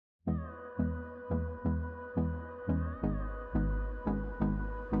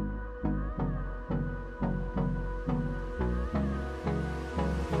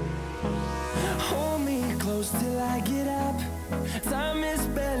close till I get up. Time is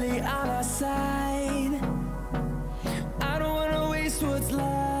barely on our side. I don't wanna waste what's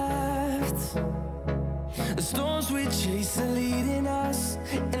left. The storms we chase are leading us,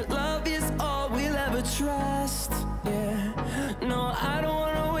 and love is all we'll ever trust. Yeah, no, I don't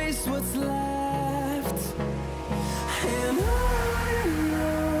wanna waste what's left. And on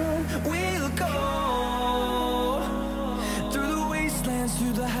we'll go, through the wastelands,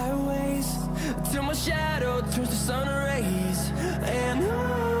 through the highways, till my shadow turns to sun rays. And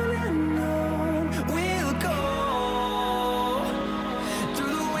on we'll go,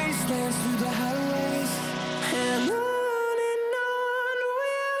 through the wastelands, through the highways, and on we'll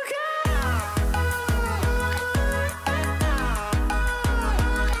go.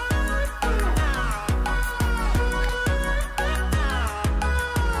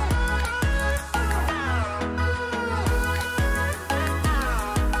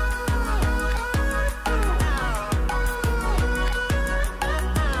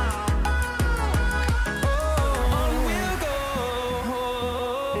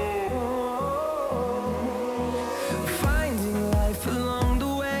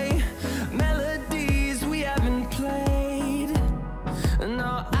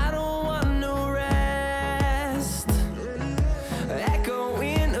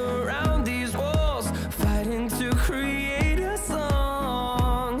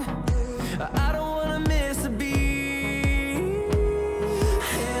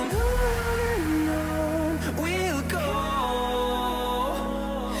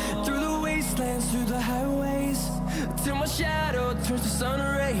 Through the highways, till my shadow turns to sun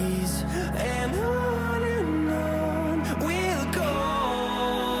rays. And on we'll go,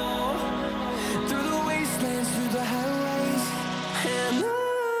 through the wastelands, through the highways, and on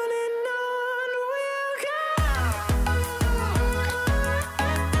we'll go.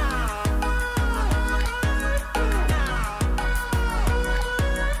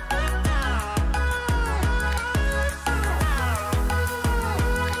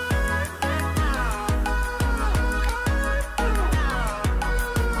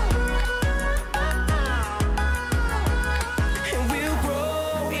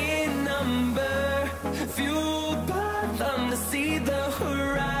 See the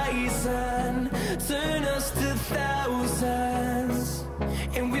horizon, turn us to thousands,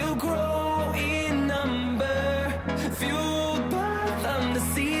 and we'll grow in number, fueled by them. To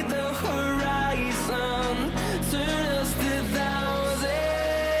see the horizon, turn us to thousands,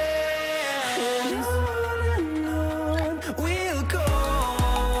 and on we'll go,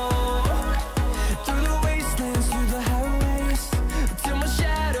 through the wastelands, through the highways, till my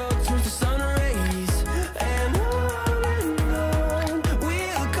shadow turns to sun rays. And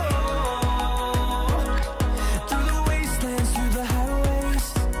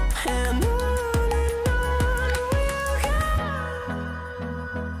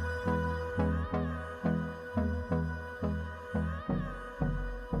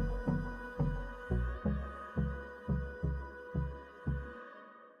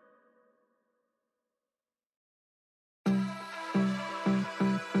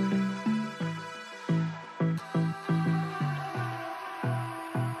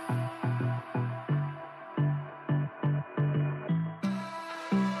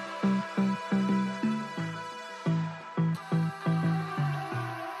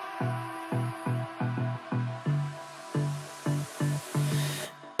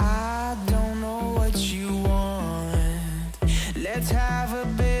let's have a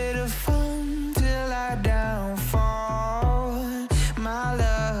bit of fun till I downfall. My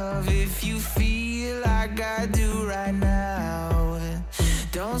love, if you feel like I do right now,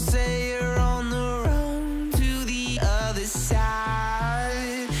 don't say you're on the run to the other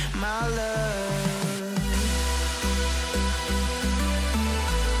side, my love.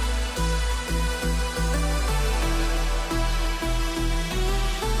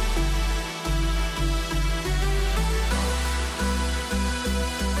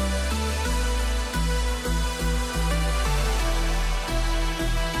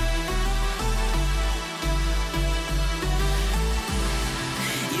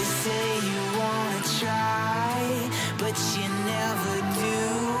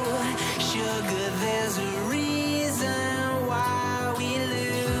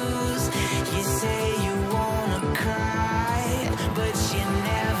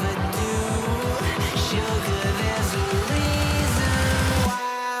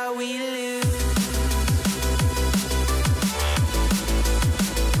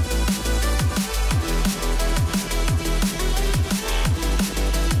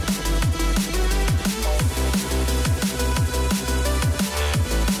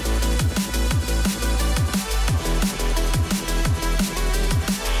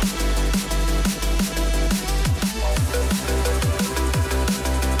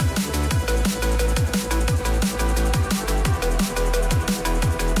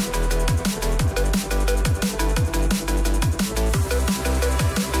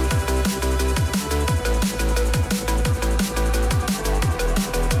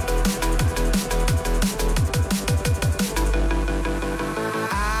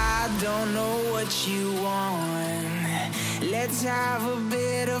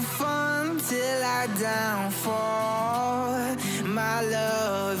 our downfall. My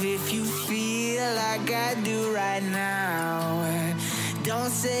love, if you feel like I do right now,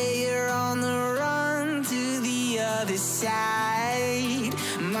 don't say you're on the run to the other side.